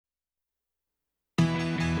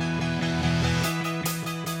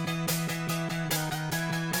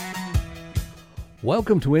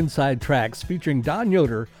Welcome to Inside Tracks, featuring Don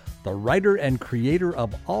Yoder, the writer and creator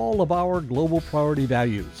of all of our global priority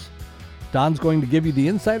values. Don's going to give you the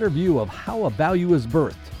insider view of how a value is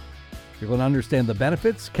birthed. You're going to understand the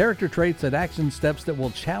benefits, character traits, and action steps that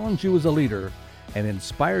will challenge you as a leader and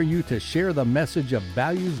inspire you to share the message of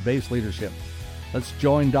values-based leadership. Let's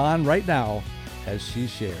join Don right now as she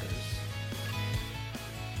shares.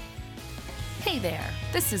 Hey there,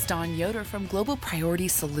 this is Don Yoder from Global Priority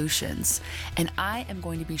Solutions, and I am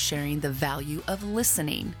going to be sharing the value of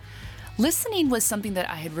listening. Listening was something that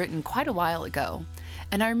I had written quite a while ago,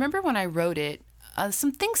 and I remember when I wrote it,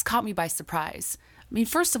 some things caught me by surprise.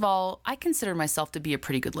 First of all, I consider myself to be a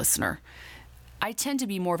pretty good listener. I tend to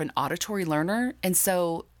be more of an auditory learner, and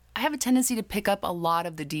so I have a tendency to pick up a lot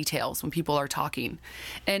of the details when people are talking.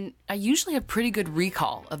 And I usually have pretty good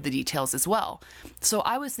recall of the details as well. So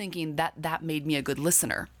I was thinking that made me a good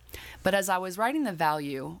listener. But as I was writing the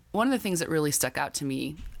value, one of the things that really stuck out to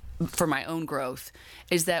me for my own growth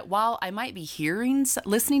is that while I might be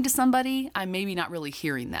listening to somebody, I'm maybe not really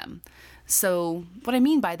hearing them. So what I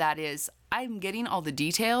mean by that is I'm getting all the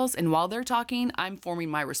details, and while they're talking, I'm forming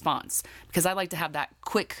my response because I like to have that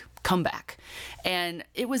quick comeback. And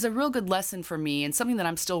it was a real good lesson for me, and something that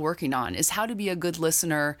I'm still working on is how to be a good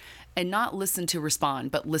listener and not listen to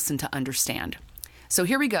respond, but listen to understand. So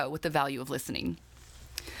here we go with the value of listening.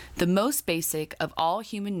 The most basic of all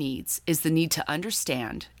human needs is the need to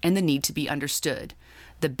understand and the need to be understood.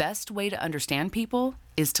 The best way to understand people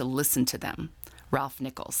is to listen to them. Ralph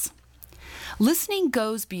Nichols. Listening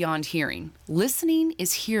goes beyond hearing. Listening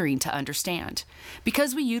is hearing to understand.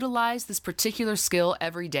 Because we utilize this particular skill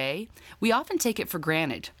every day, we often take it for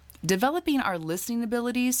granted. Developing our listening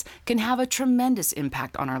abilities can have a tremendous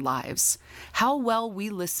impact on our lives. How well we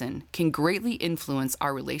listen can greatly influence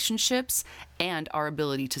our relationships and our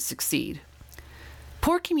ability to succeed.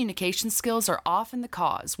 Poor communication skills are often the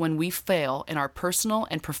cause when we fail in our personal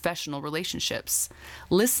and professional relationships.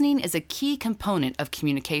 Listening is a key component of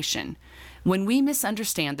communication. When we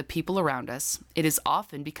misunderstand the people around us, it is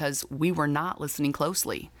often because we were not listening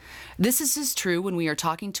closely. This is as true when we are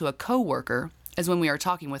talking to a coworker as when we are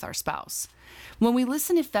talking with our spouse. When we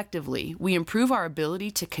listen effectively, we improve our ability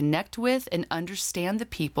to connect with and understand the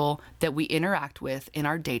people that we interact with in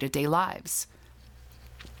our day-to-day lives.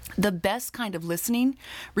 The best kind of listening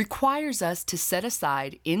requires us to set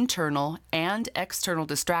aside internal and external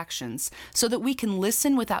distractions so that we can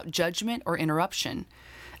listen without judgment or interruption.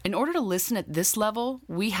 In order to listen at this level,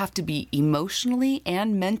 we have to be emotionally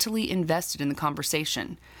and mentally invested in the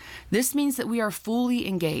conversation. This means that we are fully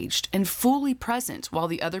engaged and fully present while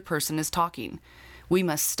the other person is talking. We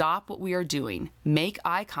must stop what we are doing, make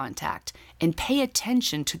eye contact, and pay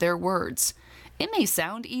attention to their words. It may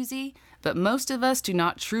sound easy, but most of us do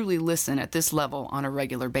not truly listen at this level on a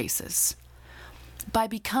regular basis. By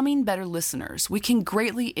becoming better listeners, we can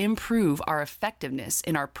greatly improve our effectiveness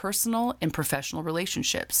in our personal and professional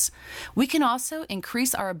relationships. We can also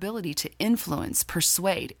increase our ability to influence,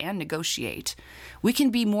 persuade, and negotiate. We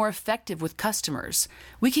can be more effective with customers.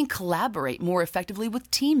 We can collaborate more effectively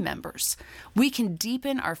with team members. We can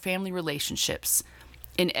deepen our family relationships.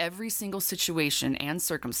 In every single situation and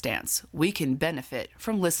circumstance, we can benefit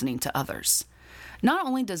from listening to others. Not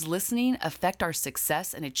only does listening affect our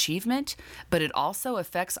success and achievement, but it also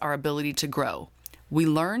affects our ability to grow. We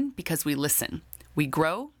learn because we listen. We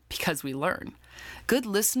grow because we learn. Good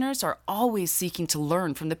listeners are always seeking to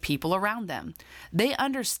learn from the people around them. They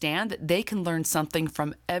understand that they can learn something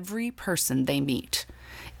from every person they meet.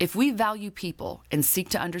 If we value people and seek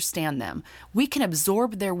to understand them, we can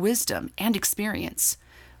absorb their wisdom and experience.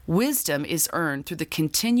 Wisdom is earned through the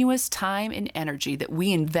continuous time and energy that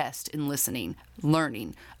we invest in listening,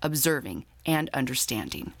 learning, observing, and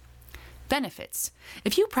understanding. Benefits.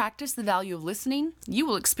 If you practice the value of listening, you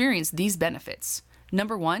will experience these benefits.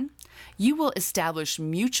 Number 1, you will establish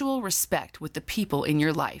mutual respect with the people in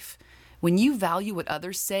your life. When you value what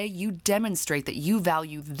others say, you demonstrate that you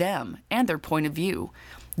value them and their point of view.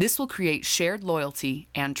 This will create shared loyalty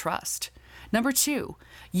and trust. Number 2,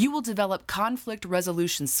 you will develop conflict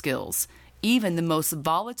resolution skills. Even the most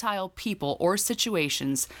volatile people or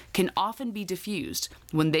situations can often be diffused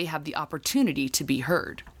when they have the opportunity to be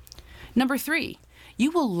heard. Number 3,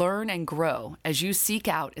 you will learn and grow as you seek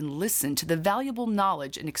out and listen to the valuable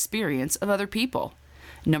knowledge and experience of other people.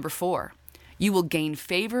 Number 4, you will gain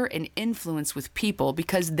favor and influence with people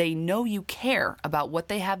because they know you care about what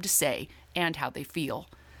they have to say and how they feel.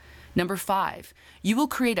 Number 5, you will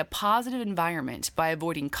create a positive environment by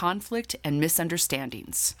avoiding conflict and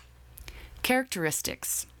misunderstandings.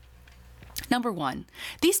 Characteristics. Number 1,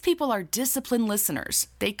 these people are disciplined listeners.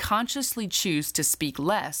 They consciously choose to speak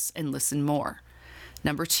less and listen more.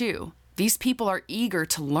 Number 2, these people are eager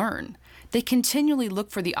to learn. They continually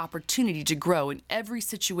look for the opportunity to grow in every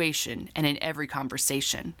situation and in every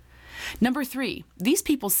conversation. Number 3, these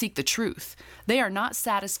people seek the truth. They are not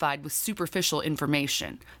satisfied with superficial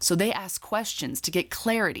information, so they ask questions to get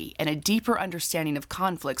clarity and a deeper understanding of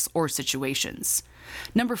conflicts or situations.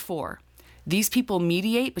 Number 4, these people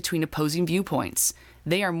mediate between opposing viewpoints.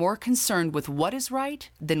 They are more concerned with what is right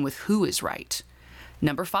than with who is right.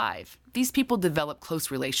 Number 5, these people develop close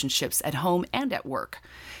relationships at home and at work.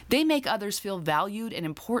 They make others feel valued and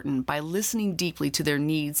important by listening deeply to their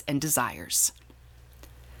needs and desires.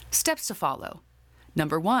 Steps to follow.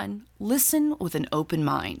 Number 1, listen with an open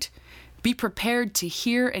mind. Be prepared to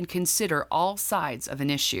hear and consider all sides of an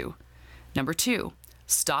issue. Number 2,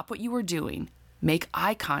 stop what you are doing. Make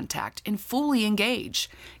eye contact and fully engage.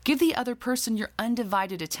 Give the other person your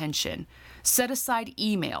undivided attention. Set aside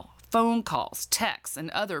email, phone calls, texts,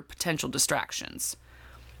 and other potential distractions.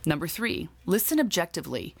 Number 3, listen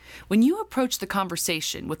objectively. When you approach the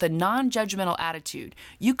conversation with a non-judgmental attitude,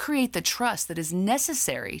 you create the trust that is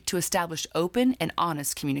necessary to establish open and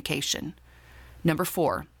honest communication. Number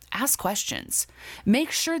 4, ask questions.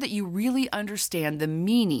 Make sure that you really understand the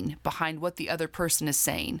meaning behind what the other person is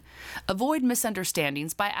saying. Avoid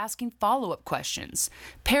misunderstandings by asking follow-up questions.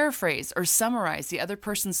 Paraphrase or summarize the other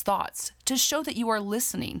person's thoughts to show that you are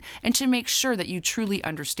listening and to make sure that you truly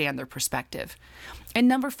understand their perspective. And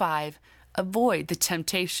number 5, avoid the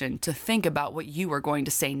temptation to think about what you are going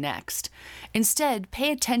to say next. Instead,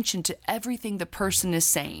 pay attention to everything the person is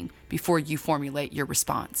saying before you formulate your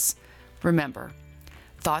response. Remember,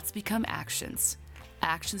 thoughts become actions,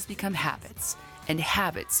 actions become habits, and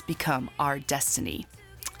habits become our destiny.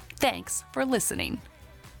 Thanks for listening.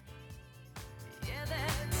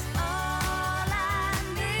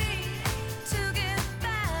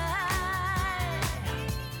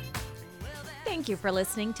 Thank you for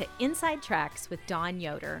listening to Inside Tracks with Dawn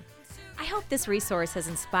Yoder. I hope this resource has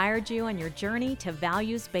inspired you on your journey to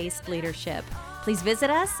values-based leadership. Please visit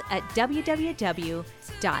us at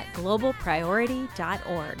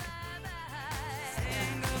www.globalpriority.org.